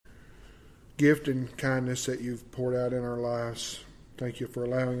gift and kindness that you've poured out in our lives. Thank you for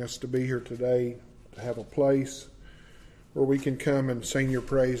allowing us to be here today, to have a place where we can come and sing your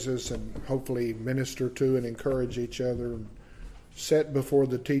praises and hopefully minister to and encourage each other and set before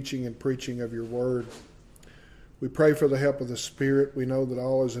the teaching and preaching of your word. We pray for the help of the Spirit. We know that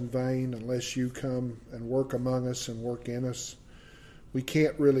all is in vain unless you come and work among us and work in us. We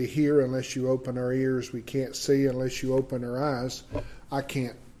can't really hear unless you open our ears. We can't see unless you open our eyes. I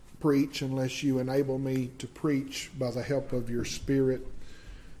can't preach unless you enable me to preach by the help of your Spirit.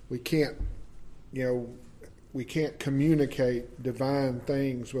 We can't communicate divine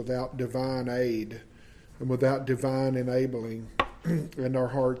things without divine aid and without divine enabling. And our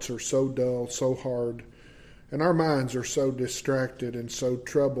hearts are so dull, so hard, and our minds are so distracted and so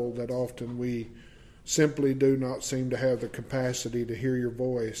troubled that often we simply do not seem to have the capacity to hear your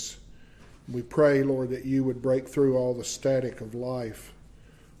voice. We pray, Lord, that you would break through all the static of life,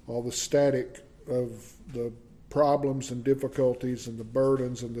 all the static of the problems and difficulties and the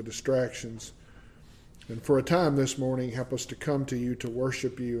burdens and the distractions. And for a time this morning, help us to come to you, to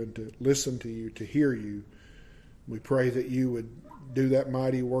worship you, and to listen to you, to hear you. We pray that you would do that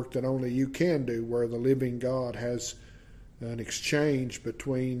mighty work that only you can do, where the living God has an exchange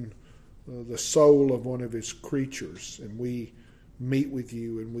between the soul of one of his creatures, and we meet with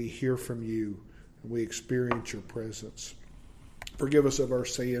you and we hear from you and we experience your presence. Forgive us of our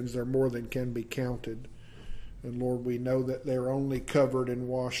sins. They're more than can be counted. And Lord, we know that they're only covered and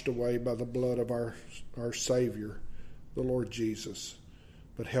washed away by the blood of our Savior, the Lord Jesus.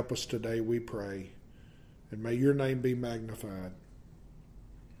 But help us today, we pray. And may your name be magnified.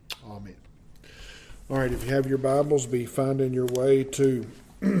 Amen. All right, if you have your Bibles, be finding your way to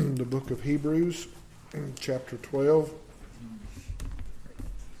the book of Hebrews, chapter 12.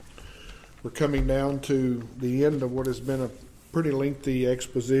 We're coming down to the end of what has been a pretty lengthy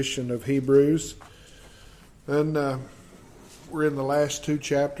exposition of Hebrews. And we're in the last two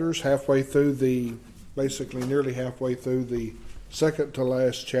chapters, nearly halfway through the second to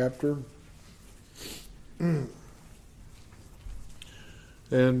last chapter. And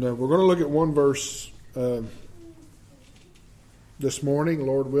we're going to look at one verse this morning,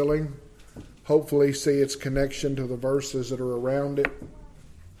 Lord willing. Hopefully see its connection to the verses that are around it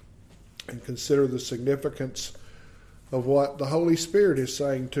and consider the significance of what the Holy Spirit is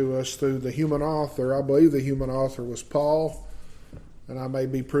saying to us through the human author. I believe the human author was Paul, and I may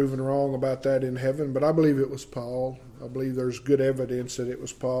be proven wrong about that in heaven, but I believe it was Paul. I believe there's good evidence that it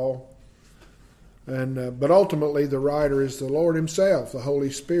was Paul. And but ultimately the writer is the Lord himself. The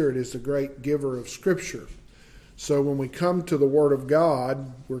Holy Spirit is the great giver of Scripture. So when we come to the Word of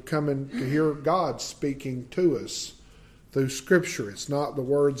God, we're coming to hear God speaking to us through Scripture. It's not the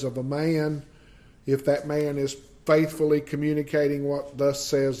words of a man, if that man is faithfully communicating what thus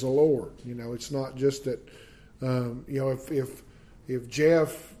says the Lord. It's not just that, if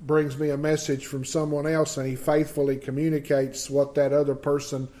Jeff brings me a message from someone else and he faithfully communicates what that other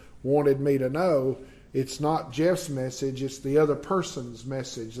person wanted me to know, it's not Jeff's message, it's the other person's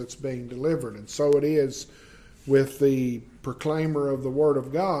message that's being delivered. And so it is with the proclaimer of the Word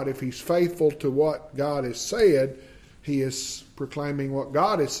of God. If he's faithful to what God has said, he is proclaiming what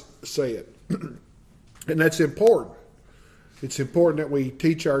God has said. And that's important. It's important that we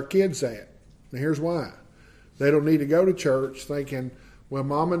teach our kids that. And here's why. They don't need to go to church thinking, well,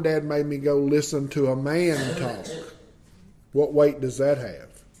 Mom and Dad made me go listen to a man talk. What weight does that have?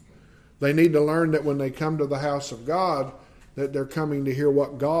 They need to learn that when they come to the house of God, that they're coming to hear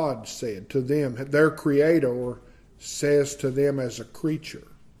what God said to them. Their Creator says to them as a creature.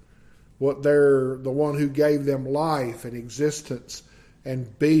 What the one who gave them life and existence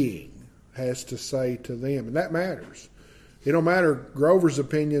and being has to say to them. And that matters. It don't matter. Grover's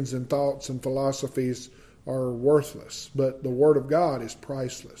opinions and thoughts and philosophies are worthless, but the Word of God is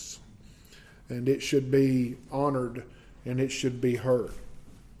priceless. And it should be honored and it should be heard.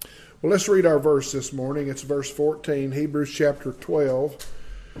 Well, let's read our verse this morning. It's verse 14, Hebrews chapter 12.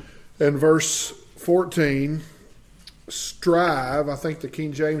 And verse 14, strive, I think the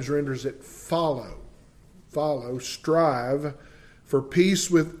King James renders it follow, strive for peace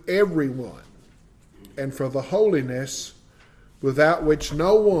with everyone, and for the holiness without which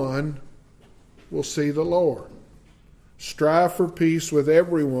no one will see the Lord. Strive for peace with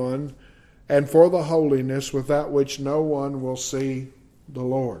everyone, and for the holiness without which no one will see the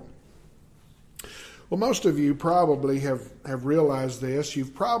Lord. Well, most of you probably have realized this.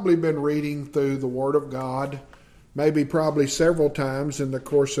 You've probably been reading through the Word of God, probably several times in the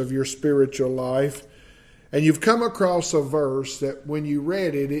course of your spiritual life, and you've come across a verse that when you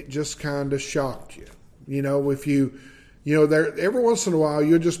read it, it just kind of shocked you. If you Every once in a while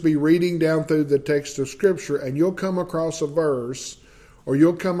you'll just be reading down through the text of Scripture and you'll come across a verse or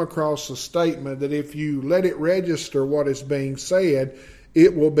you'll come across a statement that if you let it register what is being said,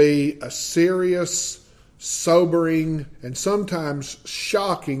 it will be a serious, sobering, and sometimes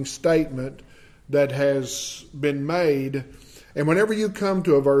shocking statement that has been made. And whenever you come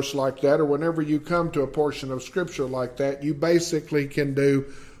to a verse like that, or whenever you come to a portion of Scripture like that, you basically can do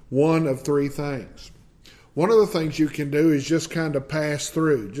one of three things. One of the things you can do is just kind of pass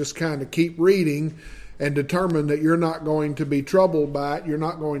through, just kind of keep reading and determine that you're not going to be troubled by it, you're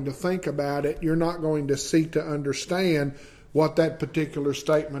not going to think about it, you're not going to seek to understand what that particular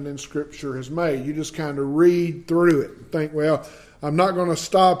statement in Scripture has made. You just kind of read through it and think, well, I'm not going to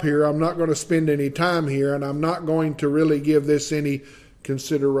stop here, I'm not going to spend any time here, and I'm not going to really give this any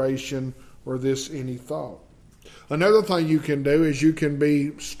consideration or this any thought. Another thing you can do is you can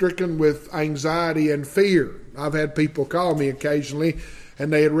be stricken with anxiety and fear. I've had people call me occasionally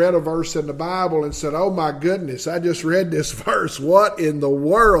and they had read a verse in the Bible and said, oh my goodness, I just read this verse. What in the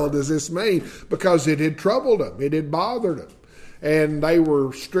world does this mean? Because it had troubled them. It had bothered them. And they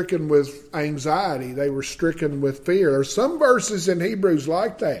were stricken with anxiety. They were stricken with fear. There's some verses in Hebrews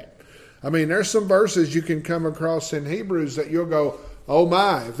like that. I mean, there's some verses you can come across in Hebrews that you'll go, oh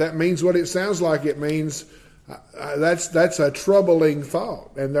my, if that means what it sounds like it means, that's a troubling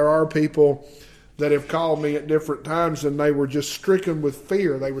thought. And there are people that have called me at different times and they were just stricken with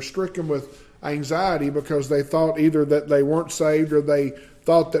fear. They were stricken with anxiety because they thought either that they weren't saved or they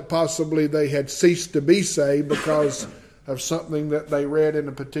thought that possibly they had ceased to be saved because of something that they read in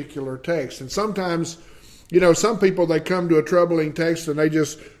a particular text. And sometimes, some people, they come to a troubling text and they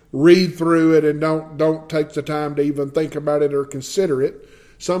just read through it and don't take the time to even think about it or consider it.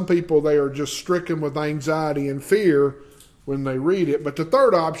 Some people, they are just stricken with anxiety and fear when they read it. But the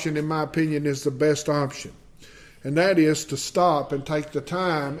third option, in my opinion, is the best option. And that is to stop and take the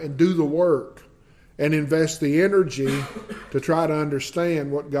time and do the work and invest the energy to try to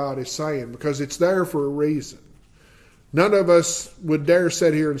understand what God is saying, because it's there for a reason. None of us would dare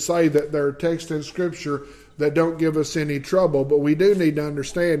sit here and say that there are texts in Scripture that don't give us any trouble, but we do need to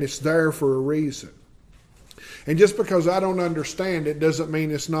understand it's there for a reason. And just because I don't understand it doesn't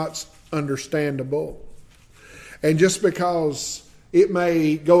mean it's not understandable. And just because it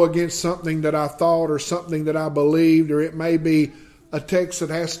may go against something that I thought or something that I believed, or it may be a text that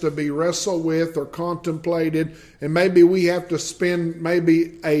has to be wrestled with or contemplated, and maybe we have to spend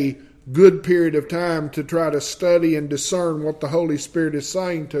maybe a good period of time to try to study and discern what the Holy Spirit is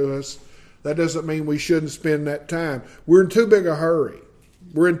saying to us, that doesn't mean we shouldn't spend that time. We're in too big a hurry.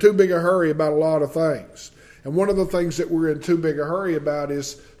 We're in too big a hurry about a lot of things. And one of the things that we're in too big a hurry about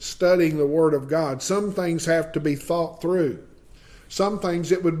is studying the Word of God. Some things have to be thought through. Some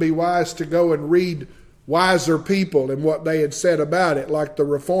things it would be wise to go and read wiser people and what they had said about it, like the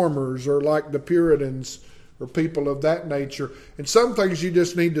Reformers or like the Puritans or people of that nature. And some things you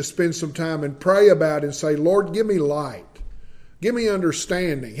just need to spend some time and pray about and say, Lord, give me light. Give me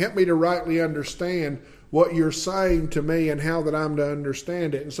understanding. Help me to rightly understand what you're saying to me and how that I'm to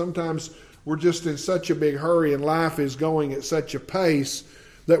understand it. And sometimes we're just in such a big hurry and life is going at such a pace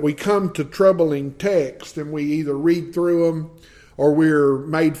that we come to troubling texts and we either read through them or we're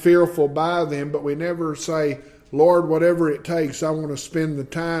made fearful by them, but we never say, Lord, whatever it takes, I want to spend the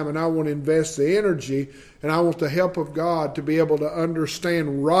time and I want to invest the energy and I want the help of God to be able to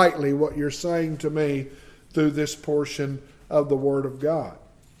understand rightly what you're saying to me through this portion of the Word of God.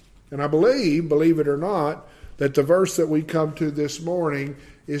 And I believe it or not, that the verse that we come to this morning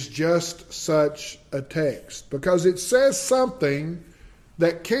is just such a text, because it says something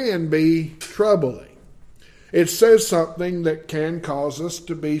that can be troubling. It says something that can cause us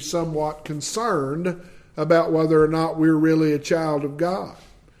to be somewhat concerned about whether or not we're really a child of God.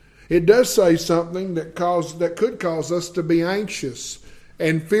 It does say something that could cause us to be anxious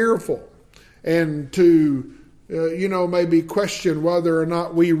and fearful and to maybe question whether or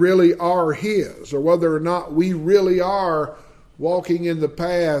not we really are His, or whether or not we really are walking in the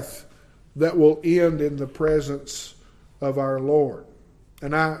path that will end in the presence of our Lord.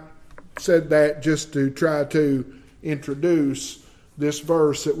 And I said that just to try to introduce this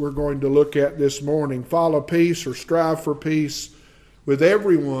verse that we're going to look at this morning. Follow peace, or strive for peace with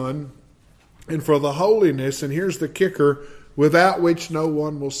everyone and for the holiness, and here's the kicker, without which no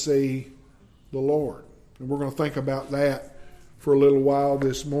one will see the Lord. And we're going to think about that for a little while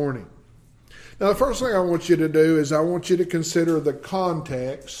this morning. Now, the first thing I want you to do is I want you to consider the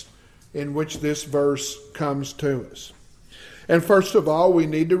context in which this verse comes to us. And first of all, we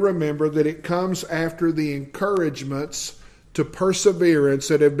need to remember that it comes after the encouragements to perseverance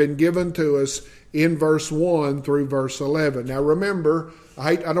that have been given to us in verse 1 through verse 11. Now remember,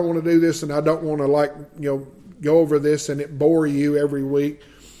 I don't want to do this, and I don't want to go over this and it bore you every week.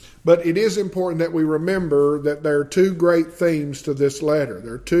 But it is important that we remember that there are two great themes to this letter.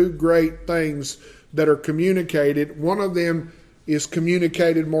 There are two great things that are communicated. One of them is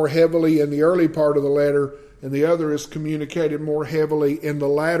communicated more heavily in the early part of the letter, and the other is communicated more heavily in the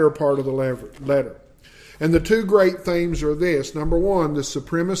latter part of the letter. And the two great themes are this. Number one, the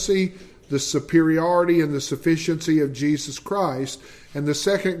supremacy, the superiority, and the sufficiency of Jesus Christ. And the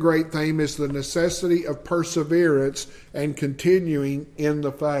second great theme is the necessity of perseverance and continuing in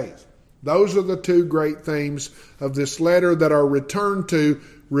the faith. Those are the two great themes of this letter that are returned to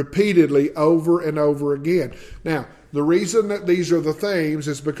repeatedly over and over again. Now, the reason that these are the themes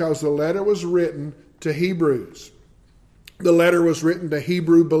is because the letter was written to Hebrews. The letter was written to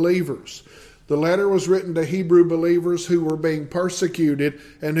Hebrew believers. The letter was written to Hebrew believers who were being persecuted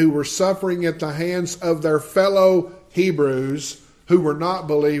and who were suffering at the hands of their fellow Hebrews who were not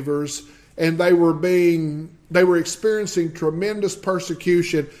believers, and they were experiencing tremendous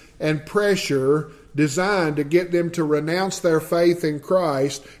persecution and pressure designed to get them to renounce their faith in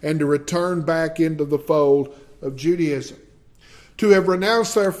Christ and to return back into the fold of Judaism. To have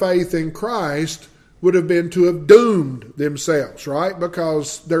renounced their faith in Christ would have been to have doomed themselves, right?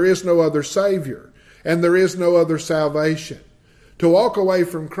 Because there is no other Savior and there is no other salvation. To walk away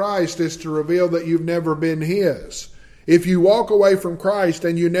from Christ is to reveal that you've never been His. If you walk away from Christ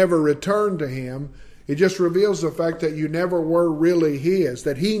and you never return to Him, it just reveals the fact that you never were really His,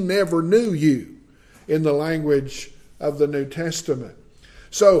 that He never knew you in the language of the New Testament.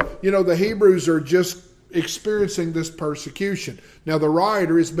 So, the Hebrews are just experiencing this persecution. Now, the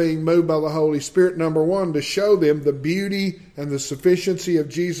writer is being moved by the Holy Spirit, number one, to show them the beauty and the sufficiency of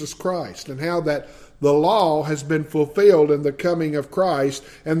Jesus Christ and how that the law has been fulfilled in the coming of Christ,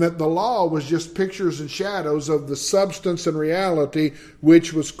 and that the law was just pictures and shadows of the substance and reality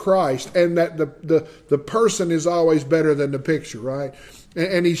which was Christ, and that the person is always better than the picture, right?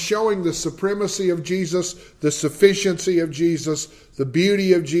 And he's showing the supremacy of Jesus, the sufficiency of Jesus, the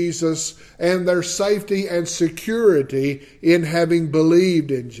beauty of Jesus, and their safety and security in having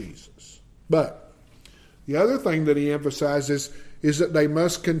believed in Jesus. But the other thing that he emphasizes is that they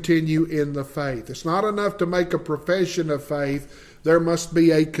must continue in the faith. It's not enough to make a profession of faith. There must be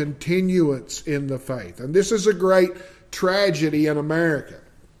a continuance in the faith. And this is a great tragedy in America.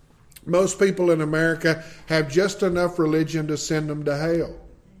 Most people in America have just enough religion to send them to hell.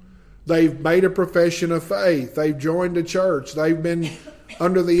 They've made a profession of faith. They've joined a church. They've been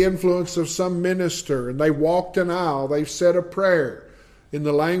under the influence of some minister, and they walked an aisle. They've said a prayer. In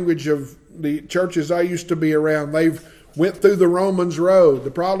the language of the churches I used to be around, they've went through the Romans road.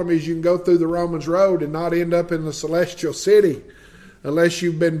 The problem is you can go through the Romans road and not end up in the celestial city unless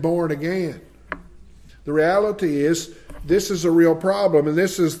you've been born again. The reality is this is a real problem, and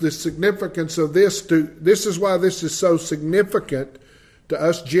this is the significance of this. This is why this is so significant to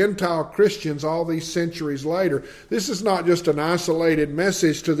us Gentile Christians all these centuries later. This is not just an isolated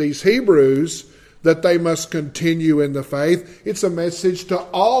message to these Hebrews that they must continue in the faith. It's a message to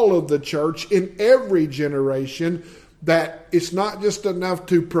all of the church in every generation that it's not just enough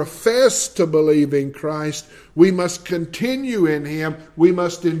to profess to believe in Christ. We must continue in Him. We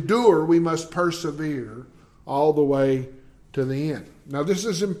must endure. We must persevere all the way to the end. Now, this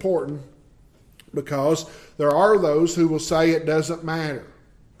is important because there are those who will say it doesn't matter,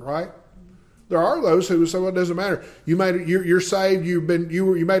 right? There are those who will say, well, it doesn't matter. You're saved. You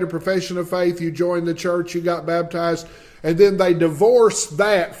made a profession of faith. You joined the church. You got baptized. And then they divorce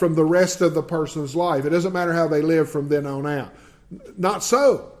that from the rest of the person's life. It doesn't matter how they live from then on out. Not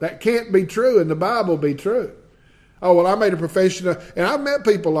so. That can't be true, and the Bible be true. Oh, well, I made a profession of, and I've met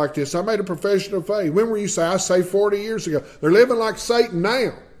people like this. I made a profession of faith. When were you saved? I saved 40 years ago. They're living like Satan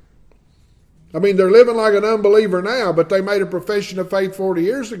now. I mean, they're living like an unbeliever now, but they made a profession of faith 40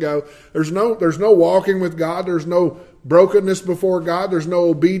 years ago. There's no walking with God. There's no brokenness before God. There's no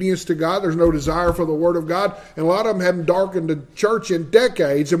obedience to God. There's no desire for the Word of God. And a lot of them haven't darkened the church in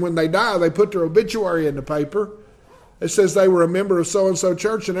decades. And when they die, they put their obituary in the paper. It says they were a member of so-and-so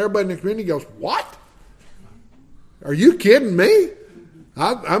church, and everybody in the community goes, what? Are you kidding me?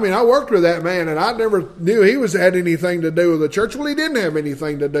 I mean, I worked with that man, and I never knew he had anything to do with the church. Well, he didn't have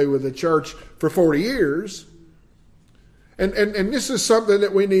anything to do with the church for 40 years. And this is something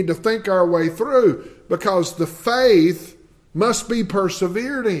that we need to think our way through, because the faith must be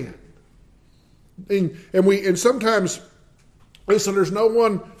persevered in. And sometimes, listen, there's no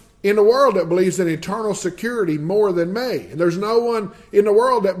one in the world that believes in eternal security more than me. And there's no one in the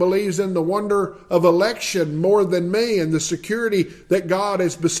world that believes in the wonder of election more than me and the security that God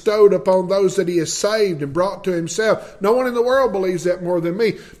has bestowed upon those that He has saved and brought to Himself. No one in the world believes that more than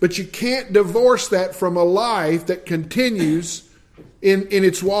me. But you can't divorce that from a life that continues in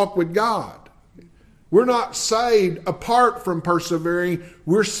its walk with God. We're not saved apart from persevering.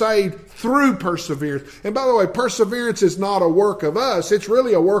 We're saved through perseverance. And by the way, perseverance is not a work of us. It's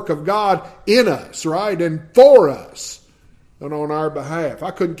really a work of God in us, right? And for us and on our behalf.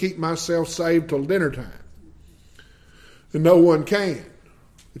 I couldn't keep myself saved till dinner time. And no one can.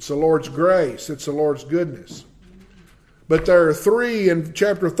 It's the Lord's grace. It's the Lord's goodness. But there are three in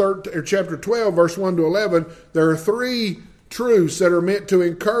chapter 12, verse 1 to 11, there are three truths that are meant to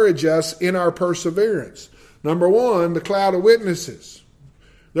encourage us in our perseverance. Number one, the cloud of witnesses.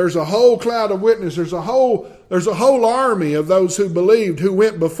 There's a whole cloud of witnesses. There's a whole army of those who believed, who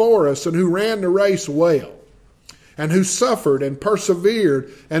went before us and who ran the race well, and who suffered and persevered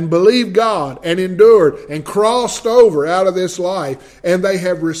and believed God and endured and crossed over out of this life, and they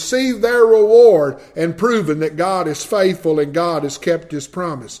have received their reward and proven that God is faithful and God has kept His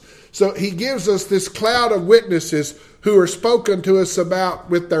promise. So He gives us this cloud of witnesses who are spoken to us about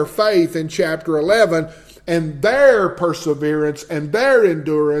with their faith in chapter 11, and their perseverance and their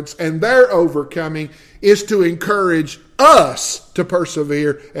endurance and their overcoming is to encourage us to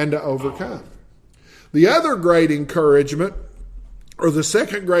persevere and to overcome. The other great encouragement, or the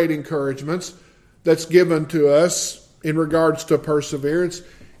second great encouragement that's given to us in regards to perseverance,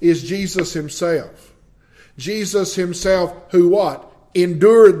 is Jesus Himself. Jesus Himself who what?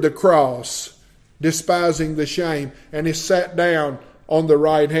 Endured the cross, despising the shame, and is sat down on the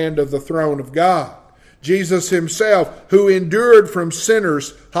right hand of the throne of God. Jesus Himself who endured from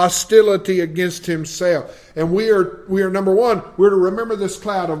sinners hostility against Himself. And we are number one, we're to remember this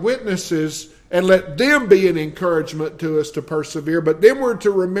cloud of witnesses and let them be an encouragement to us to persevere. But then we're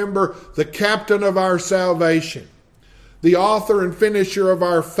to remember the captain of our salvation, the author and finisher of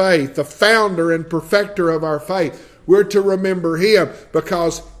our faith, the founder and perfecter of our faith. We're to remember Him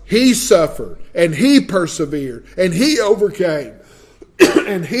because He suffered and He persevered and He overcame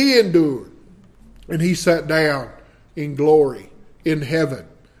and He endured and He sat down in glory in heaven.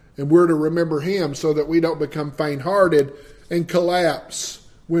 And we're to remember Him so that we don't become faint-hearted and collapse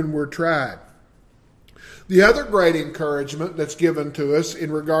when we're tried. The other great encouragement that's given to us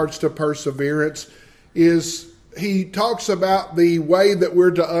in regards to perseverance is he talks about the way that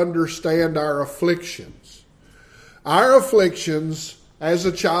we're to understand our afflictions. Our afflictions as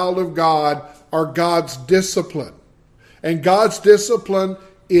a child of God are God's discipline. And God's discipline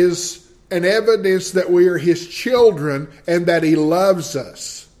is an evidence that we are His children and that He loves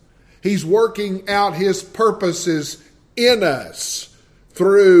us. He's working out His purposes in us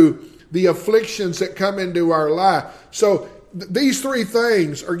through the afflictions that come into our life. So these three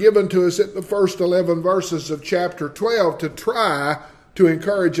things are given to us in the first 11 verses of chapter 12 to try to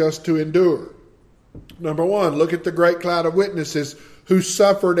encourage us to endure. Number one, look at the great cloud of witnesses who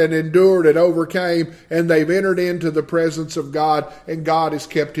suffered and endured and overcame, and they've entered into the presence of God, and God has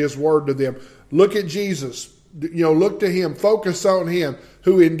kept His word to them. Look at Jesus. Look to Him. Focus on Him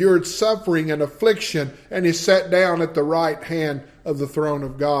who endured suffering and affliction and is sat down at the right hand of the throne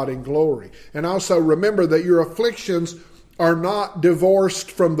of God in glory. And also remember that your afflictions are not divorced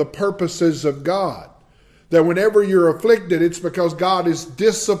from the purposes of God. That whenever you're afflicted, it's because God is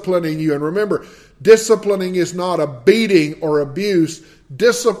disciplining you. And remember, disciplining is not a beating or abuse.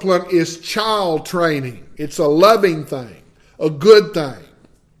 Discipline is child training. It's a loving thing, a good thing.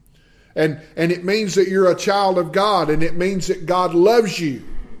 And it means that you're a child of God, and it means that God loves you.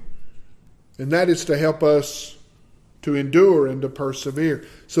 And that is to help us to endure and to persevere.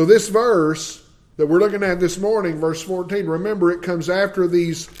 So this verse that we're looking at this morning, verse 14, remember it comes after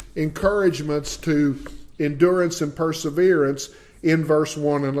these encouragements to endurance and perseverance in verse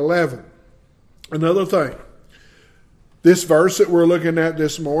 1 and 11. Another thing, this verse that we're looking at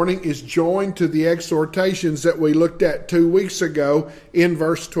this morning is joined to the exhortations that we looked at 2 weeks ago in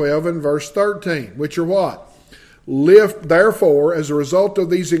verse 12 and verse 13, which are what? Therefore, as a result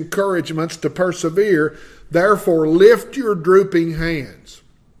of these encouragements to persevere, therefore lift your drooping hands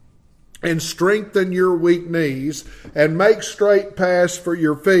and strengthen your weak knees and make straight paths for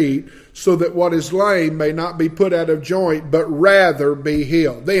your feet, so that what is lame may not be put out of joint, but rather be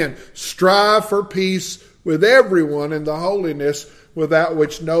healed. Then strive for peace with everyone and the holiness without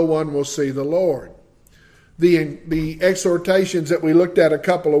which no one will see the Lord. The exhortations that we looked at a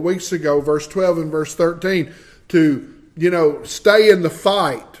couple of weeks ago, verse 12 and verse 13, to, stay in the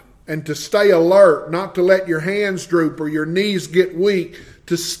fight and to stay alert, not to let your hands droop or your knees get weak,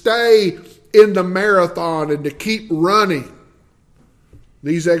 to stay in the marathon and to keep running.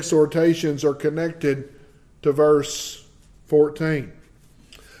 These exhortations are connected to verse 14.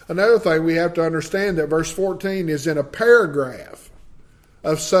 Another thing we have to understand that verse 14 is in a paragraph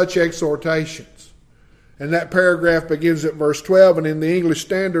of such exhortations. And that paragraph begins at verse 12 and in the English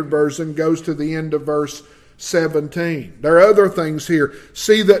Standard Version goes to the end of verse 17. There are other things here.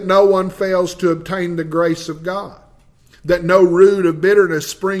 See that no one fails to obtain the grace of God, that no root of bitterness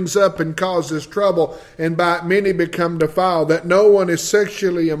springs up and causes trouble, and by it many become defiled, that no one is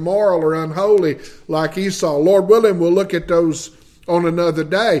sexually immoral or unholy like Esau. Lord willing, we'll look at those on another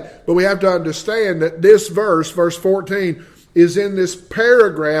day. But we have to understand that this verse 14, is in this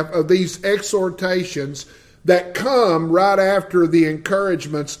paragraph of these exhortations that come right after the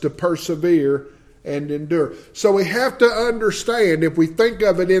encouragements to persevere and endure. So we have to understand, if we think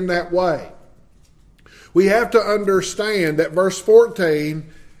of it in that way, we have to understand that verse 14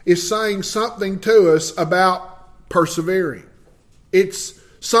 is saying something to us about persevering. It's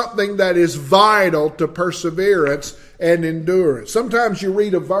something that is vital to perseverance and endurance. Sometimes you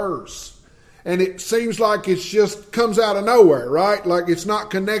read a verse and it seems like it just comes out of nowhere, right? Like it's not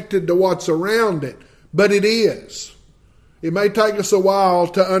connected to what's around it, but it is. It may take us a while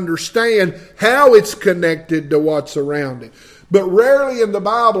to understand how it's connected to what's around it. But rarely in the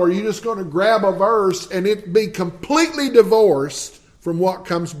Bible are you just going to grab a verse and it be completely divorced from what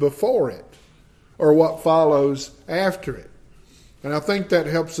comes before it or what follows after it. And I think that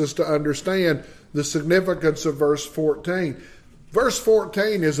helps us to understand the significance of verse 14. Verse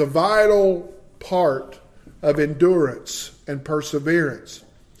 14 is a vital part of endurance and perseverance.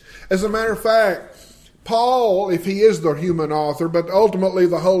 As a matter of fact, Paul, if he is the human author, but ultimately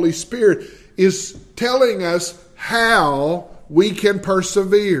the Holy Spirit, is telling us how we can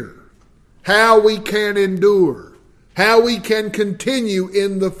persevere, how we can endure, how we can continue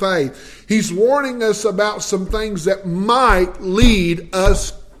in the faith. He's warning us about some things that might lead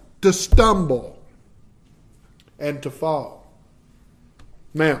us to stumble and to fall.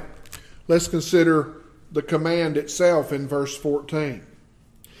 Now, let's consider the command itself in verse 14.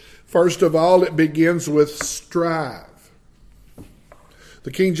 First of all, it begins with strive.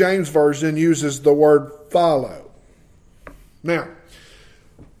 The King James Version uses the word follow. Now,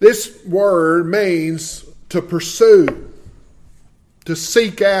 this word means to pursue, to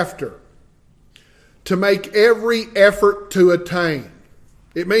seek after, to make every effort to attain.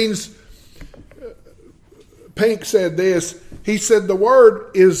 It means, Pink said this, he said the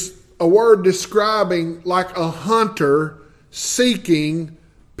word is a word describing like a hunter seeking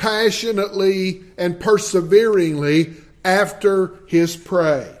passionately and perseveringly after his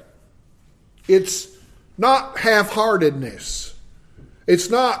prey. It's not half-heartedness. It's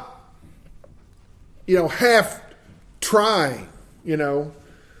not, half trying,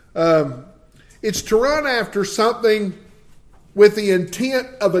 It's to run after something with the intent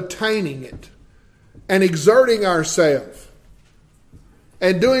of attaining it and exerting ourselves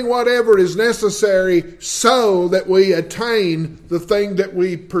and doing whatever is necessary so that we attain the thing that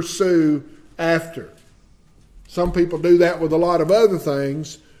we pursue after. Some people do that with a lot of other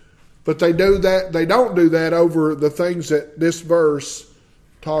things, but they don't do that over the things that this verse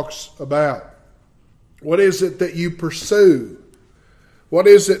talks about. What is it that you pursue? What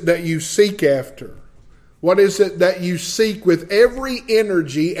is it that you seek after? What is it that you seek with every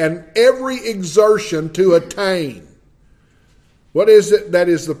energy and every exertion to attain? What is it that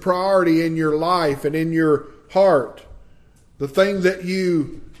is the priority in your life and in your heart? The thing that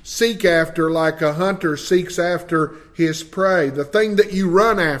you seek after like a hunter seeks after his prey. The thing that you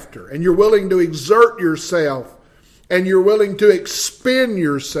run after and you're willing to exert yourself and you're willing to expend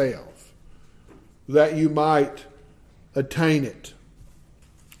yourself that you might attain it.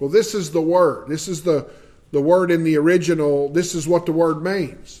 Well, this is the word. This is the word in the original. This is what the word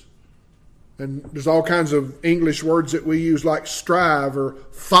means. And there's all kinds of English words that we use like strive or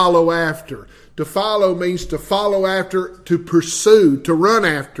follow after. To follow means to follow after, to pursue, to run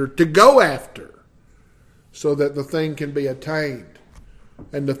after, to go after, so that the thing can be attained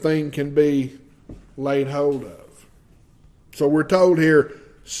and the thing can be laid hold of. So we're told here,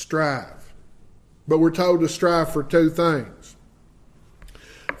 strive. But we're told to strive for two things.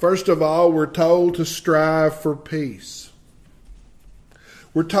 First of all, we're told to strive for peace.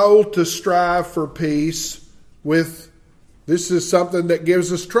 We're told to strive for peace with, this is something that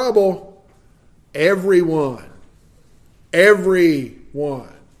gives us trouble, everyone.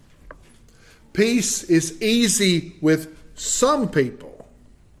 Everyone. Peace is easy with some people.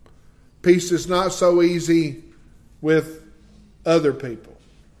 Peace is not so easy with other people.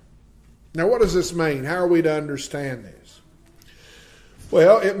 Now, what does this mean? How are we to understand this?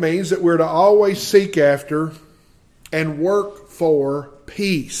 Well, it means that we're to always seek after and work for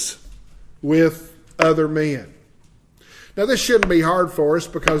peace with other men. Now, this shouldn't be hard for us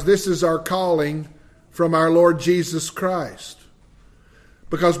because this is our calling from our Lord Jesus Christ.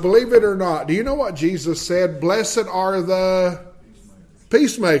 Because believe it or not, do you know what Jesus said? Blessed are the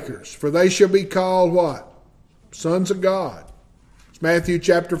peacemakers, for they shall be called what? Sons of God. It's Matthew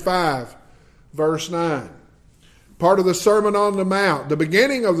chapter 5, verse 9. Part of the Sermon on the Mount, the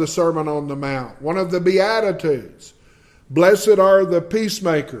beginning of the Sermon on the Mount, one of the Beatitudes. Blessed are the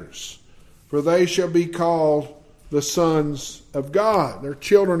peacemakers, for they shall be called the sons of God. They're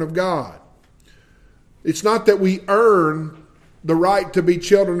children of God. It's not that we earn the right to be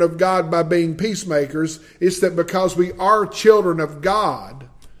children of God by being peacemakers. It's that because we are children of God,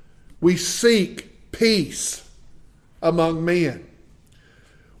 we seek peace among men.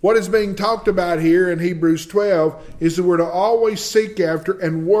 What is being talked about here in Hebrews 12 is that we're to always seek after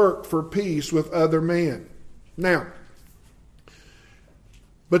and work for peace with other men. Now,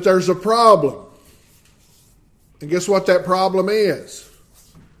 but there's a problem. And guess what that problem is?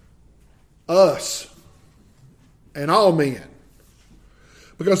 Us. And all men.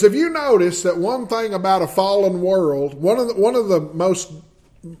 Because if you notice that one thing about a fallen world, one of the most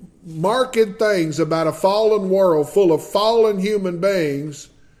marked things about a fallen world full of fallen human beings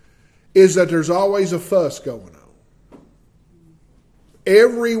is that there's always a fuss going on.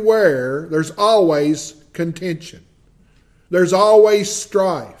 Everywhere, there's always contention. There's always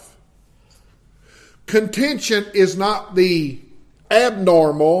strife. Contention is not the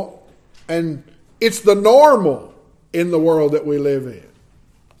abnormal, and it's the normal in the world that we live in.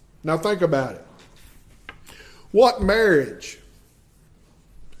 Now think about it. What marriage?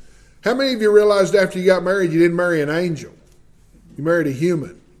 How many of you realized after you got married you didn't marry an angel? You married a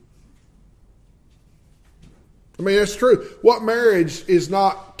human. I mean, that's true. What marriage is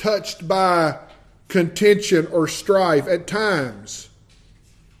not touched by contention or strife at times?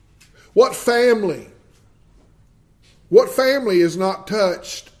 What family? What family is not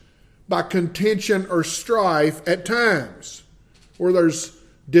touched by contention or strife at times? Where there's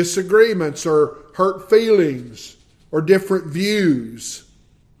disagreements or hurt feelings or different views.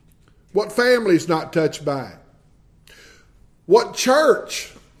 What family is not touched by it? What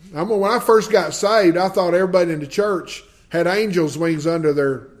church? When I first got saved, I thought everybody in the church had angels' wings under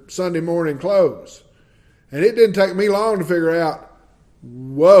their Sunday morning clothes. And it didn't take me long to figure out,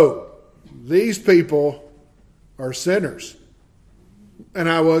 whoa, these people are sinners. And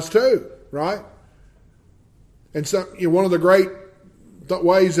I was too, right? And so, one of the great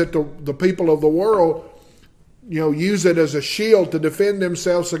ways that the people of the world, use it as a shield to defend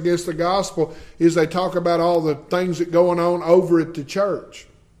themselves against the gospel is they talk about all the things that are going on over at the church.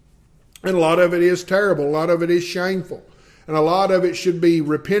 And a lot of it is terrible. A lot of it is shameful. And a lot of it should be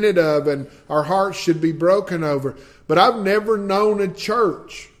repented of and our hearts should be broken over. But I've never known a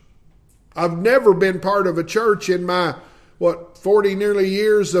church. I've never been part of a church in my, 40 nearly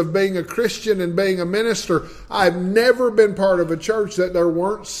years of being a Christian and being a minister. I've never been part of a church that there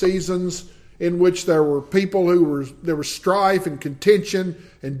weren't seasons in which there were people there was strife and contention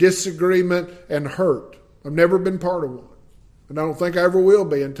and disagreement and hurt. I've never been part of one. And I don't think I ever will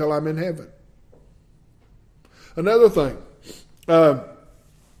be until I'm in heaven. Another thing. How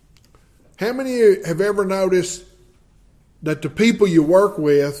many of you have ever noticed that the people you work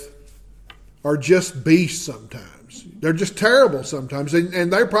with are just beasts sometimes? They're just terrible sometimes.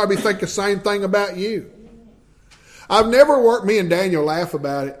 And they probably think the same thing about you. I've never worked, me and Daniel laugh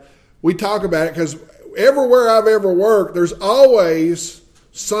about it. We talk about it because everywhere I've ever worked, there's always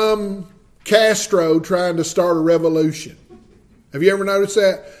some Castro trying to start a revolution. Have you ever noticed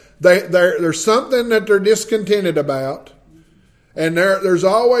that? There's something that they're discontented about. And there's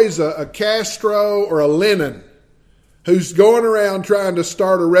always a Castro or a Lenin who's going around trying to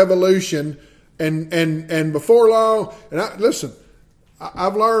start a revolution. And before long, listen,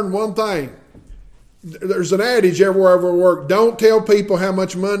 I've learned one thing. There's an adage everywhere I ever work. Don't tell people how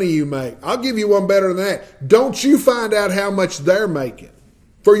much money you make. I'll give you one better than that. Don't you find out how much they're making.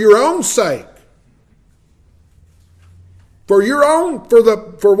 For your own sake. For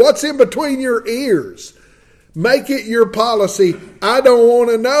what's in between your ears. Make it your policy. I don't want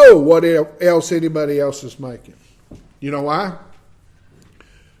to know what else anybody else is making. You know why?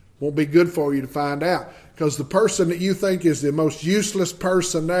 Won't be good for you to find out. Because the person that you think is the most useless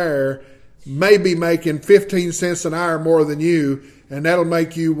person there may be making 15 cents an hour more than you, and that'll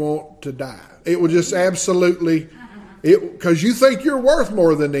make you want to die. It will just absolutely, because you think you're worth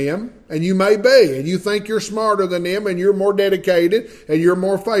more than them, and you may be, and you think you're smarter than them, and you're more dedicated, and you're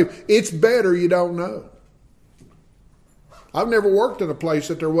more faithful. It's better you don't know. I've never worked in a place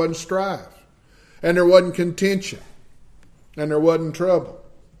that there wasn't strife, and there wasn't contention, and there wasn't trouble.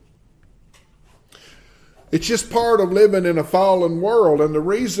 It's just part of living in a fallen world, and the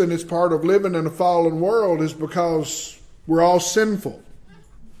reason it's part of living in a fallen world is because we're all sinful.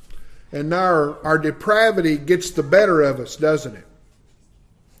 And our depravity gets the better of us, doesn't it?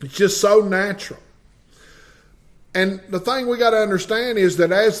 It's just so natural. And the thing we got to understand is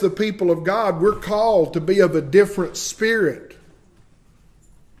that as the people of God, we're called to be of a different spirit.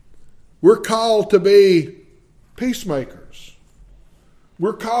 We're called to be peacemakers.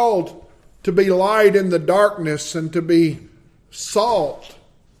 We're called to be light in the darkness and to be salt,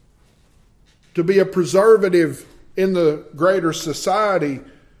 to be a preservative in the greater society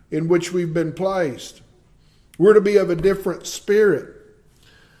in which we've been placed. We're to be of a different spirit.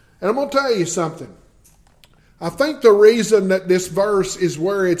 And I'm going to tell you something. I think the reason that this verse is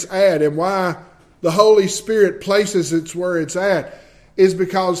where it's at and why the Holy Spirit places it where it's at is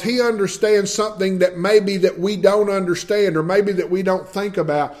because He understands something that maybe that we don't understand or maybe that we don't think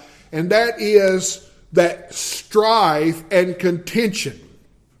about. And that is that strife and contention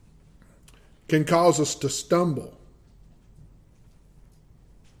can cause us to stumble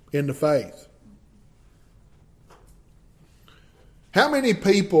in the faith. How many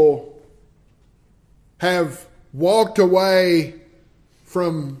people have walked away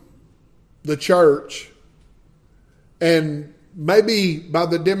from the church and maybe by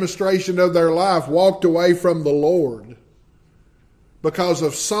the demonstration of their life walked away from the Lord because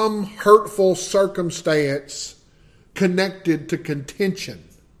of some hurtful circumstance connected to contention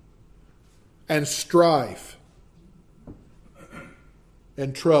and strife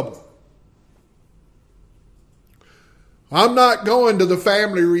and trouble? I'm not going to the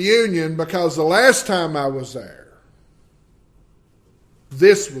family reunion because the last time I was there,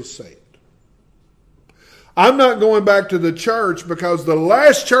 this was said. I'm not going back to the church because the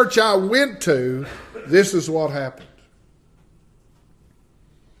last church I went to, this is what happened.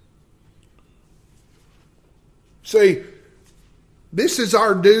 See, this is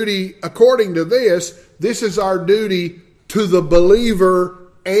our duty, according to this is our duty to the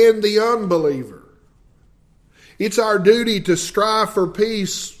believer and the unbeliever. It's our duty to strive for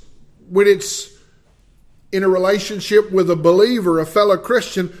peace when it's in a relationship with a believer, a fellow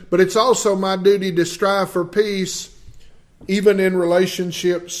Christian, but it's also my duty to strive for peace even in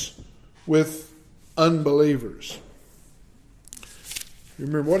relationships with unbelievers.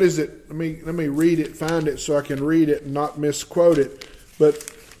 Remember, what is it? Let me read it, find it so I can read it and not misquote it.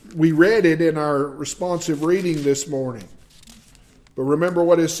 But we read it in our responsive reading this morning. But remember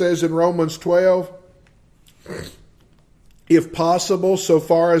what it says in Romans 12? If possible, so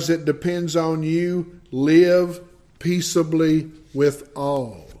far as it depends on you, live peaceably with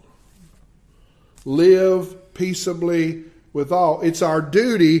all. Live peaceably with all. It's our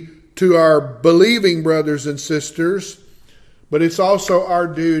duty to our believing brothers and sisters, but it's also our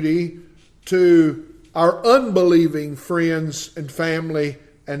duty to our unbelieving friends and family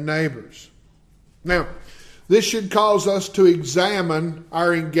and neighbors. Now, this should cause us to examine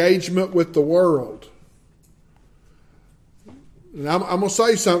our engagement with the world. And I'm going to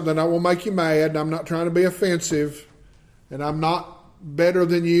say something that will make you mad, and I'm not trying to be offensive, and I'm not better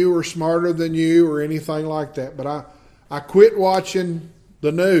than you or smarter than you or anything like that, but I quit watching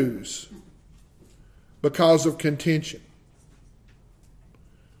the news because of contention.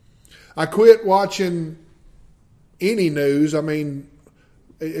 I quit watching any news. I mean,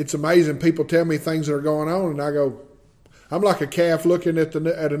 it's amazing. People tell me things that are going on, and I go, I'm like a calf looking at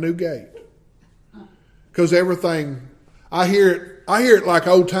a new gate. Because everything... I hear it like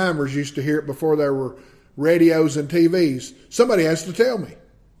old timers used to hear it before there were radios and TVs. Somebody has to tell me.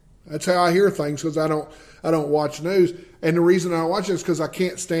 That's how I hear things because I don't watch news. And the reason I don't watch it is because I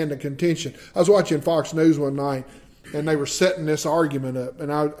can't stand the contention. I was watching Fox News one night and they were setting this argument up.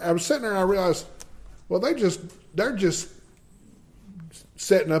 And I was sitting there and I realized, well, they're just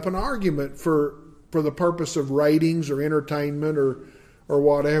setting up an argument for the purpose of ratings or entertainment or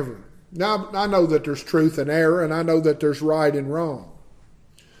whatever. Now, I know that there's truth and error, and I know that there's right and wrong.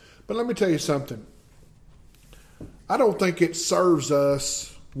 But let me tell you something. I don't think it serves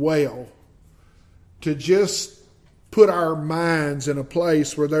us well to just put our minds in a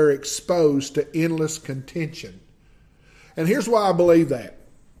place where they're exposed to endless contention. And here's why I believe that.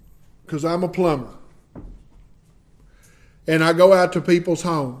 Because I'm a plumber. And I go out to people's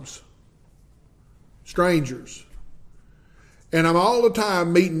homes. Strangers. And I'm all the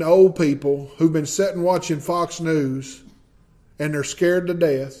time meeting old people who've been sitting watching Fox News and they're scared to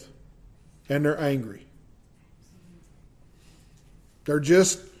death and they're angry. They're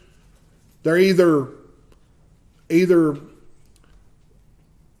either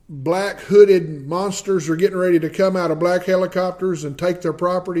black hooded monsters are getting ready to come out of black helicopters and take their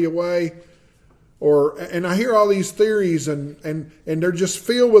property away. And I hear all these theories and they're just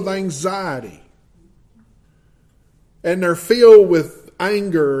filled with anxiety. And they're filled with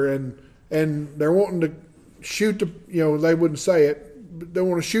anger and they're wanting to shoot they wouldn't say it, but they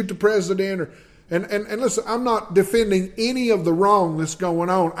want to shoot the president and listen, I'm not defending any of the wrong that's going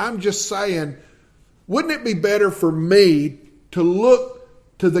on. I'm just saying, wouldn't it be better for me to look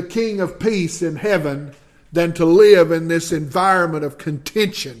to the King of Peace in heaven than to live in this environment of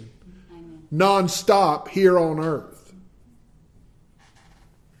contention nonstop here on earth?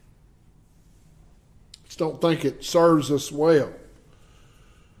 Just don't think it serves us well.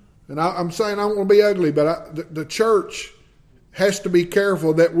 And I'm saying I don't want to be ugly, but the church has to be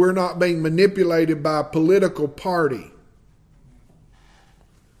careful that we're not being manipulated by a political party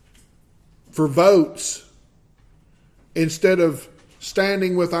for votes instead of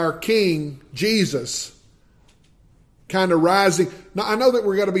standing with our King, Jesus, kind of rising. Now, I know that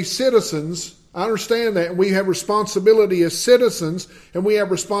we're going to be citizens. I understand that. And we have responsibility as citizens, and we have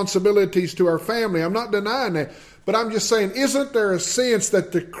responsibilities to our family. I'm not denying that. But I'm just saying, isn't there a sense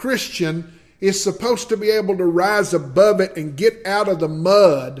that the Christian is supposed to be able to rise above it and get out of the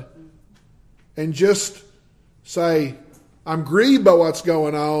mud and just say, I'm grieved by what's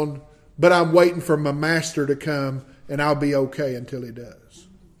going on, but I'm waiting for my master to come and I'll be okay until he does.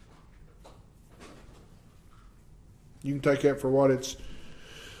 You can take that for what it's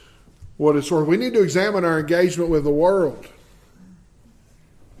worth. We need to examine our engagement with the world.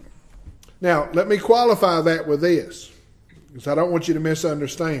 Now, let me qualify that with this, because I don't want you to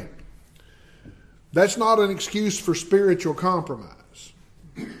misunderstand. That's not an excuse for spiritual compromise.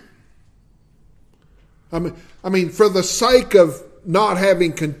 I mean, for the sake of not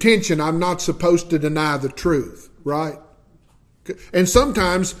having contention, I'm not supposed to deny the truth, right? And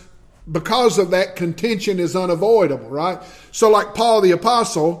sometimes, because of that, contention is unavoidable, right? So like Paul the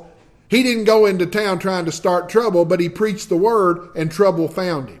Apostle, he didn't go into town trying to start trouble, but he preached the word and trouble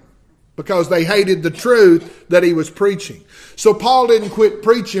found him because they hated the truth that he was preaching. So Paul didn't quit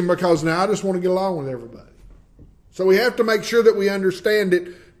preaching because, now I just want to get along with everybody. So we have to make sure that we understand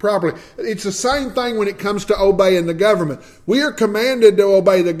it properly. It's the same thing when it comes to obeying the government. We are commanded to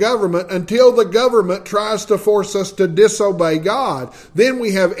obey the government until the government tries to force us to disobey God. Then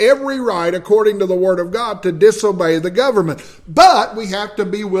we have every right, according to the Word of God, to disobey the government. But we have to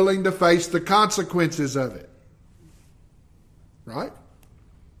be willing to face the consequences of it. Right?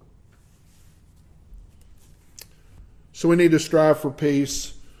 So we need to strive for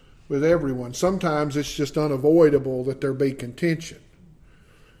peace with everyone. Sometimes it's just unavoidable that there be contention.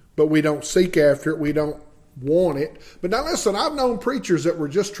 But we don't seek after it. We don't want it. But now listen, I've known preachers that were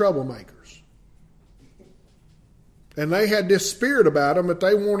just troublemakers. And they had this spirit about them that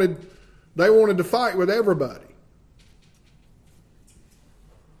they wanted to fight with everybody.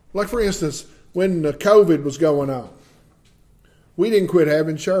 Like for instance, when COVID was going on, we didn't quit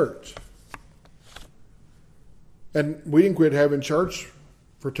having church. And we didn't quit having church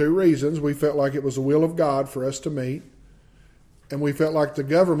for two reasons. We felt like it was the will of God for us to meet. And we felt like the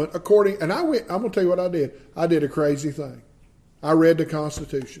government, I'm going to tell you what I did. I did a crazy thing. I read the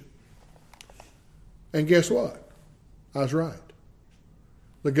Constitution. And guess what? I was right.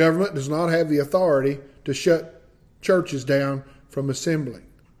 The government does not have the authority to shut churches down from assembling.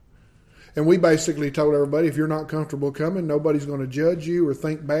 And we basically told everybody, if you're not comfortable coming, nobody's going to judge you or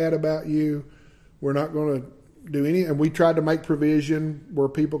think bad about you. We're not going to do any, and we tried to make provision where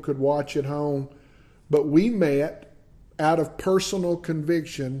people could watch at home, but we met out of personal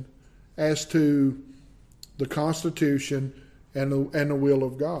conviction as to the Constitution and the will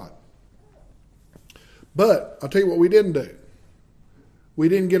of God. But I'll tell you what we didn't do. We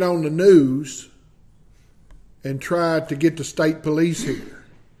didn't get on the news and try to get the state police here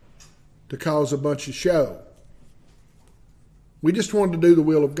to cause a bunch of show. We just wanted to do the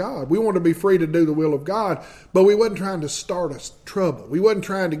will of God. We wanted to be free to do the will of God, but we wasn't trying to start us trouble. We wasn't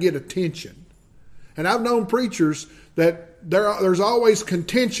trying to get attention. And I've known preachers that there's always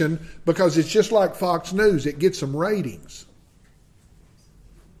contention because it's just like Fox News. It gets some ratings.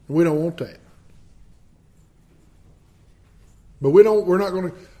 And we don't want that. But we're not going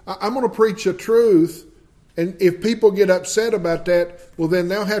to, I'm going to preach a truth, and if people get upset about that, well then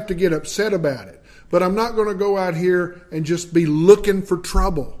they'll have to get upset about it. But I'm not going to go out here and just be looking for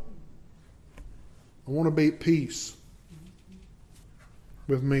trouble. I want to be at peace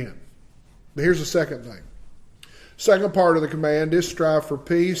with men. But here's the second thing. Second part of the command is strive for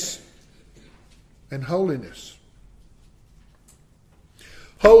peace and holiness.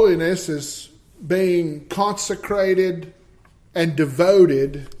 Holiness is being consecrated and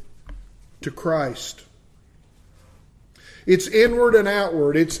devoted to Christ. It's inward and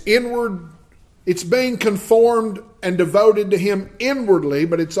outward. It's inward. It's being conformed and devoted to Him inwardly,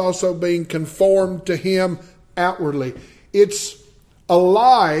 but it's also being conformed to Him outwardly. It's a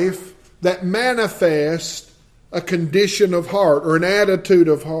life that manifests a condition of heart or an attitude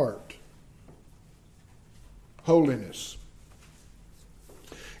of heart. Holiness.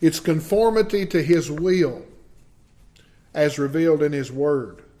 It's conformity to His will as revealed in His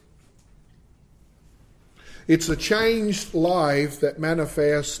Word. It's a changed life that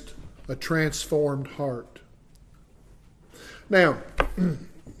manifests a transformed heart. Now,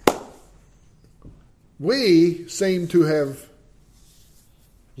 we seem to have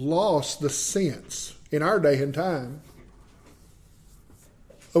lost the sense in our day and time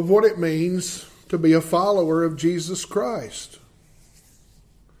of what it means to be a follower of Jesus Christ.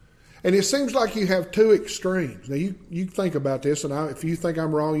 And it seems like you have two extremes. Now, you think about this, and if you think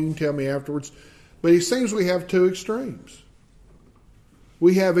I'm wrong, you can tell me afterwards. But it seems we have two extremes.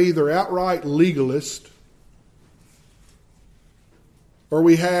 We have either outright legalist, or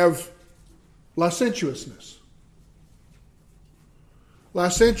we have licentiousness.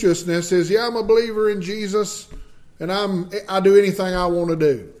 Licentiousness is, I'm a believer in Jesus, and I do anything I want to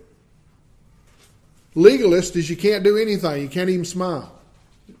do. Legalist is you can't do anything. You can't even smile.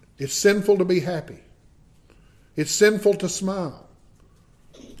 It's sinful to be happy. It's sinful to smile.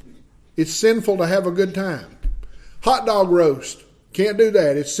 It's sinful to have a good time. Hot dog roast. Can't do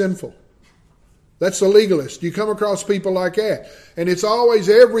that. It's sinful. That's the legalist. You come across people like that. And it's always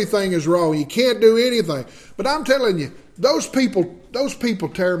everything is wrong. You can't do anything. But I'm telling you, those people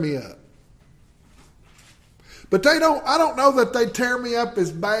tear me up. But I don't know that they tear me up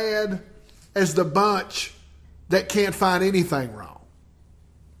as bad as the bunch that can't find anything wrong.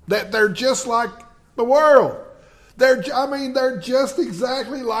 That they're just like the world. They're just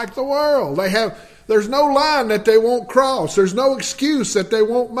exactly like the world. There's no line that they won't cross. There's no excuse that they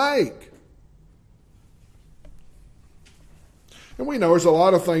won't make. And we know there's a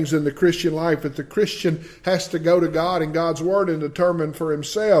lot of things in the Christian life that the Christian has to go to God and God's Word and determine for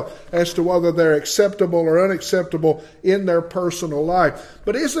himself as to whether they're acceptable or unacceptable in their personal life.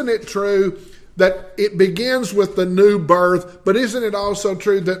 But isn't it true that it begins with the new birth, but isn't it also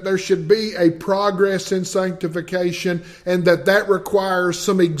true that there should be a progress in sanctification and that requires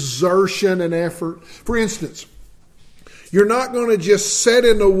some exertion and effort? For instance, you're not going to just sit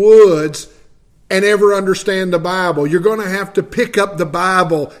in the woods and ever understand the Bible. You're going to have to pick up the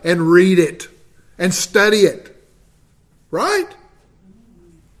Bible and read it and study it. Right?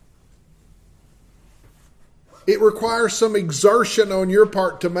 It requires some exertion on your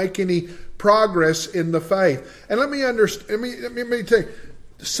part to make any progress in the faith. And let me tell you,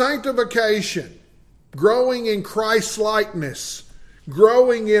 sanctification, growing in Christ's likeness,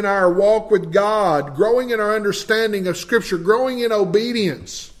 growing in our walk with God, growing in our understanding of Scripture, growing in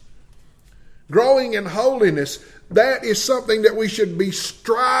obedience, growing in holiness, that is something that we should be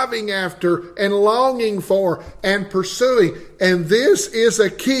striving after and longing for and pursuing. And this is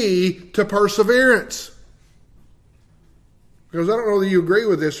a key to perseverance. Because I don't know whether you agree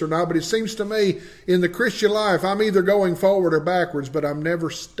with this or not, but it seems to me in the Christian life, I'm either going forward or backwards, but I'm never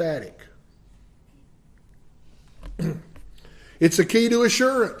static. It's a key to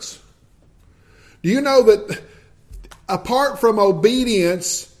assurance. Do you know that apart from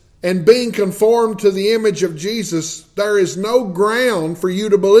obedience and being conformed to the image of Jesus, there is no ground for you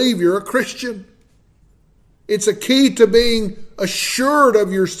to believe you're a Christian? It's a key to being assured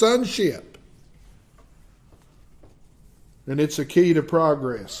of your sonship. And it's a key to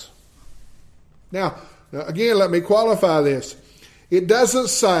progress. Now, again, let me qualify this. It doesn't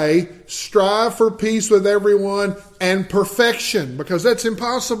say strive for peace with everyone and perfection, because that's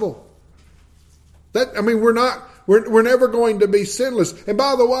impossible. We're never going to be sinless. And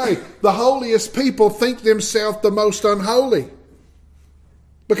by the way, the holiest people think themselves the most unholy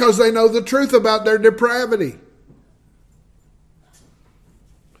because they know the truth about their depravity.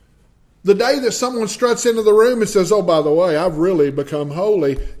 The day that someone struts into the room and says, oh, by the way, I've really become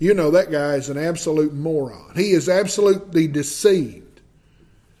holy, you know that guy is an absolute moron. He is absolutely deceived.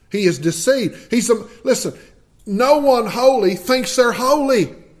 He is deceived. Listen, no one holy thinks they're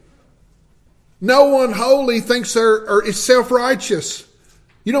holy. No one holy thinks is self-righteous.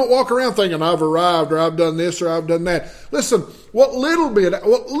 You don't walk around thinking, I've arrived, or I've done this, or I've done that. Listen, what little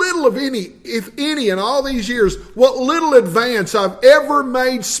of any, if any, in all these years, what little advance I've ever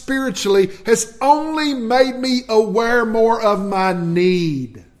made spiritually has only made me aware more of my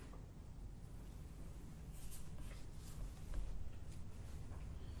need.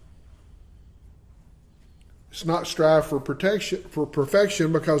 Let's not strive for perfection,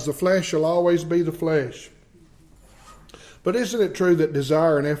 because the flesh will always be the flesh. But isn't it true that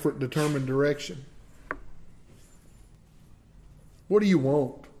desire and effort determine direction? What do you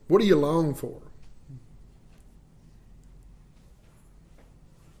want? What do you long for?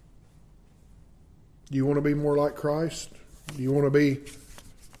 Do you want to be more like Christ? Do you want to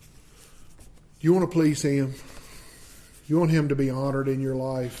please Him? You want Him to be honored in your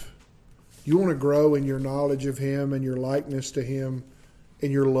life? You want to grow in your knowledge of Him and your likeness to Him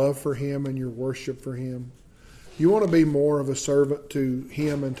and your love for Him and your worship for Him? You want to be more of a servant to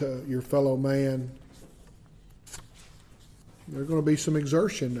Him and to your fellow man? There's going to be some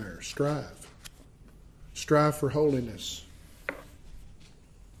exertion there. Strive. Strive for holiness.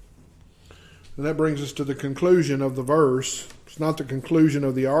 And that brings us to the conclusion of the verse. It's not the conclusion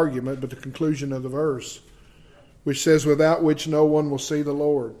of the argument, but the conclusion of the verse, which says, without which no one will see the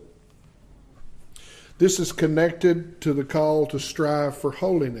Lord. This is connected to the call to strive for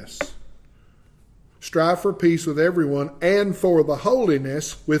holiness. Strive for peace with everyone and for the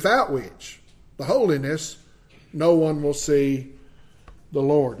holiness, without which, the holiness, no one will see the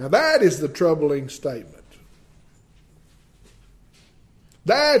Lord. Now that is the troubling statement.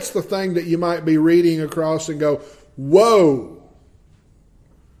 That's the thing that you might be reading across and go, whoa,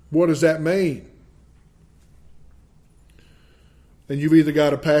 what does that mean? And you've either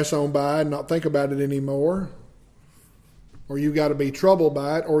got to pass on by and not think about it anymore, or you've got to be troubled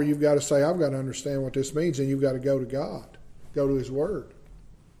by it, or you've got to say, I've got to understand what this means, and you've got to go to God, go to His Word.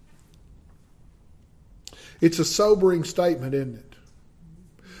 It's a sobering statement, isn't it?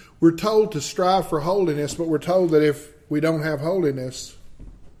 We're told to strive for holiness, but we're told that if we don't have holiness,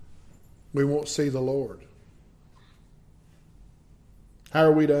 we won't see the Lord. How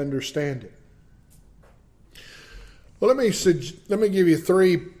are we to understand it? Well, let me give you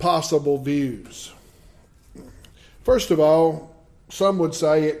three possible views. First of all, some would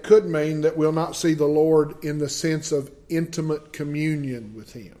say it could mean that we'll not see the Lord in the sense of intimate communion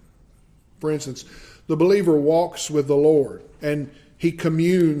with Him. For instance, the believer walks with the Lord and he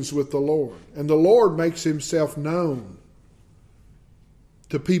communes with the Lord. And the Lord makes Himself known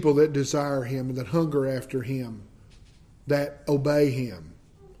to people that desire Him and that hunger after Him, that obey Him.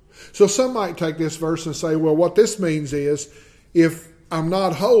 So some might take this verse and say, well, what this means is, if I'm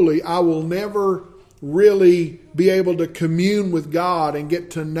not holy, I will never really be able to commune with God and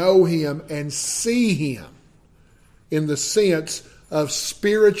get to know Him and see Him in the sense of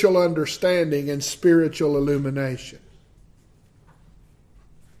spiritual understanding and spiritual illumination.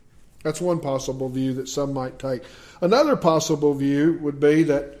 That's one possible view that some might take. Another possible view would be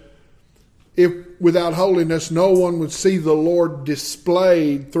that if without holiness, no one would see the Lord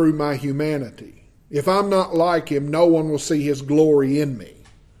displayed through my humanity. If I'm not like Him, no one will see His glory in me.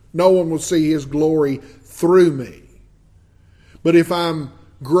 No one will see His glory through me. But if I'm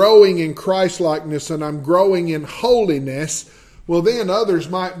growing in Christ-likeness and I'm growing in holiness, well, then others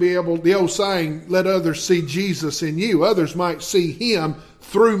might be able, the old saying, let others see Jesus in you. Others might see Him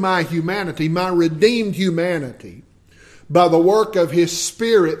through my humanity, my redeemed humanity, by the work of His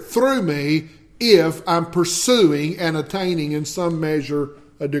Spirit through me, if I'm pursuing and attaining in some measure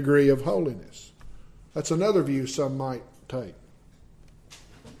a degree of holiness. That's another view some might take.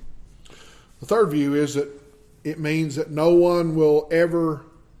 The third view is that it means that no one will ever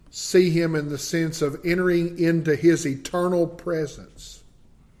see Him in the sense of entering into His eternal presence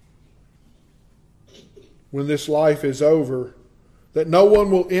when this life is over, that no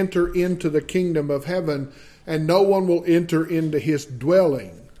one will enter into the kingdom of heaven and no one will enter into His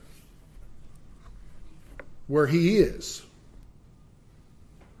dwelling where He is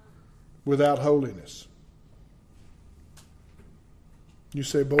without holiness. You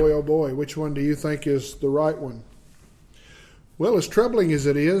say, boy, oh boy, which one do you think is the right one? Well, as troubling as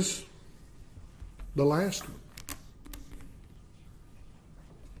it is, the last one.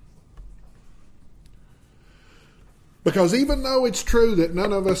 Because even though it's true that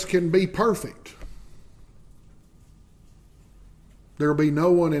none of us can be perfect, there will be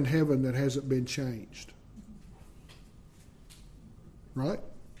no one in heaven that hasn't been changed. Right?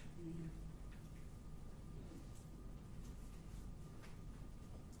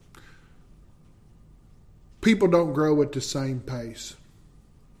 People don't grow at the same pace.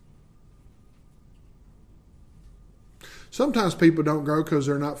 Sometimes people don't grow because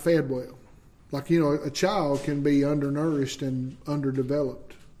they're not fed well. Like, a child can be undernourished and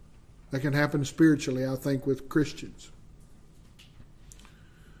underdeveloped. That can happen spiritually, I think, with Christians.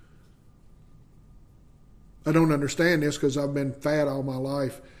 I don't understand this because I've been fat all my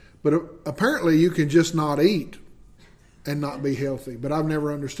life. But apparently you can just not eat and not be healthy. But I've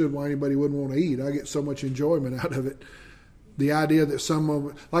never understood why anybody wouldn't want to eat. I get so much enjoyment out of it. The idea that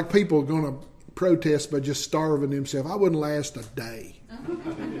someone, like people are going to protest by just starving themselves. I wouldn't last a day.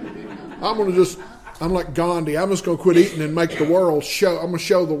 I'm like Gandhi. I'm just going to quit eating and make the world show. I'm going to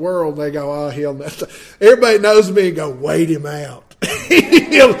show the world. They go, oh, hell no. Everybody knows me and go, wait him out.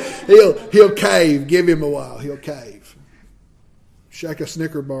 he'll cave. Give him a while. He'll cave. Shake a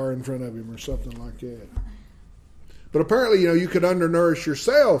Snicker bar in front of him or something like that. But apparently, you could undernourish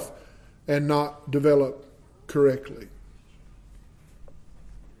yourself and not develop correctly.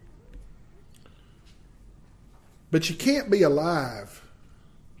 But you can't be alive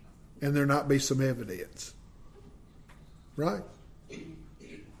and there not be some evidence. Right? I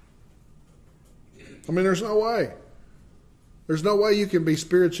mean, there's no way. There's no way you can be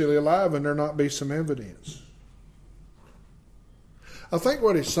spiritually alive and there not be some evidence. I think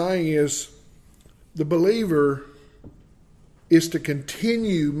what it's saying is the believer is to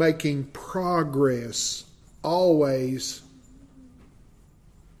continue making progress always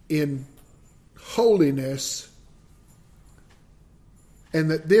in holiness, and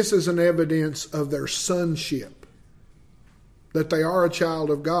that this is an evidence of their sonship, that they are a child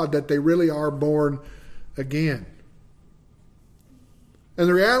of God, that they really are born again. And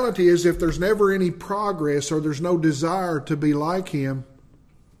the reality is, if there's never any progress or there's no desire to be like Him,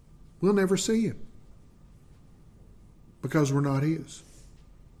 we'll never see Him because we're not His.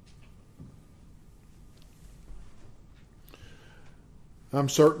 I'm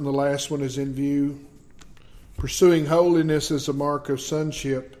certain the last one is in view. Pursuing holiness is a mark of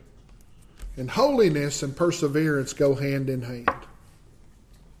sonship. And holiness and perseverance go hand in hand.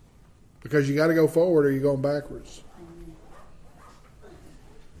 Because you got to go forward or you're going backwards.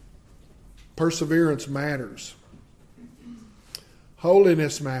 Perseverance matters.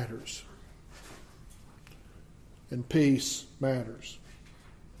 Holiness matters. And peace matters.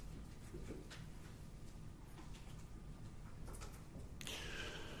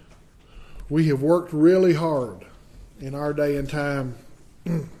 We have worked really hard in our day and time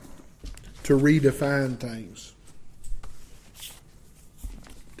to redefine things,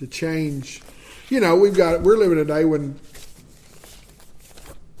 to change. We're living in a day when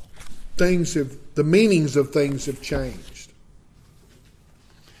the meanings of things have changed.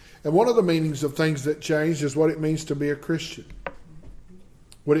 And one of the meanings of things that changed is what it means to be a Christian,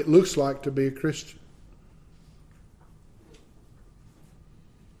 what it looks like to be a Christian.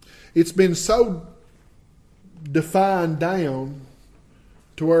 It's been so defined down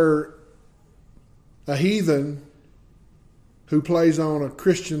to where a heathen who plays on a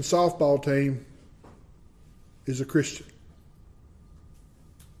Christian softball team is a Christian.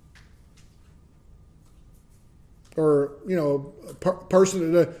 Or, a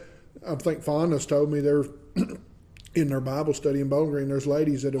person that I think Fonda's told me they're in their Bible study in Bowling Green, there's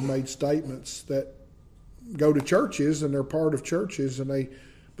ladies that have made statements that go to churches and they're part of churches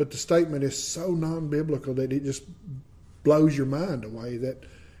but the statement is so non-biblical that it just blows your mind away, that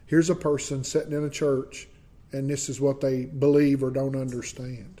here's a person sitting in a church and this is what they believe or don't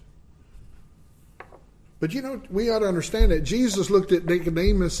understand. But we ought to understand that Jesus looked at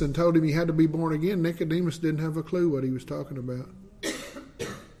Nicodemus and told him he had to be born again. Nicodemus didn't have a clue what he was talking about.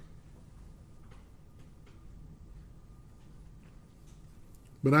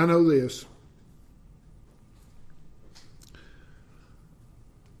 But I know this.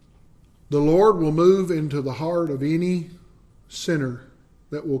 The Lord will move into the heart of any sinner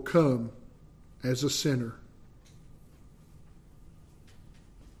that will come as a sinner.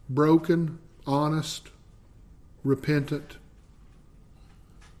 Broken, honest, repentant,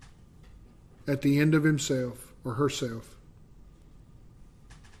 at the end of himself or herself.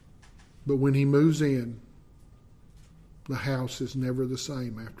 But when He moves in, the house is never the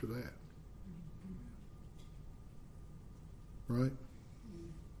same after that. Right?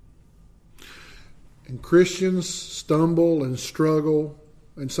 And Christians stumble and struggle,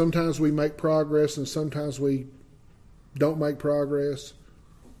 and sometimes we make progress and sometimes we don't make progress.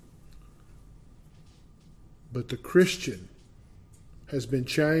 But the Christian has been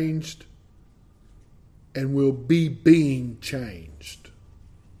changed and will be being changed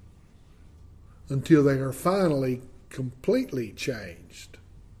until they are finally completely changed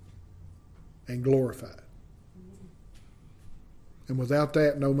and glorified. And without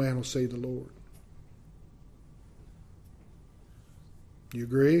that, no man will see the Lord. You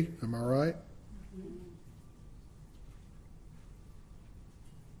agree? Am I right?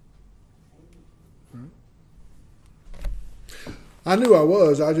 I knew I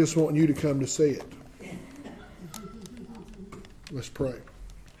was. I just want you to come to see it. Let's pray.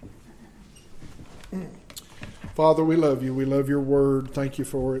 Father, we love you. We love your word. Thank you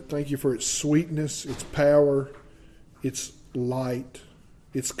for it. Thank you for its sweetness, its power, its light,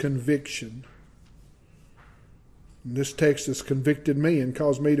 its conviction. And this text has convicted me and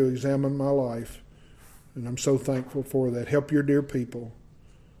caused me to examine my life. And I'm so thankful for that. Help your dear people.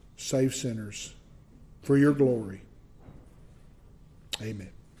 Save sinners for your glory.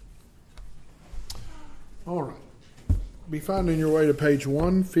 Amen. All right. Be finding your way to page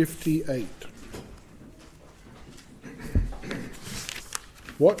 158.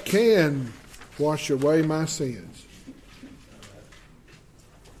 What can wash away my sins?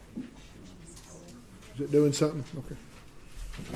 Is it doing something? Okay.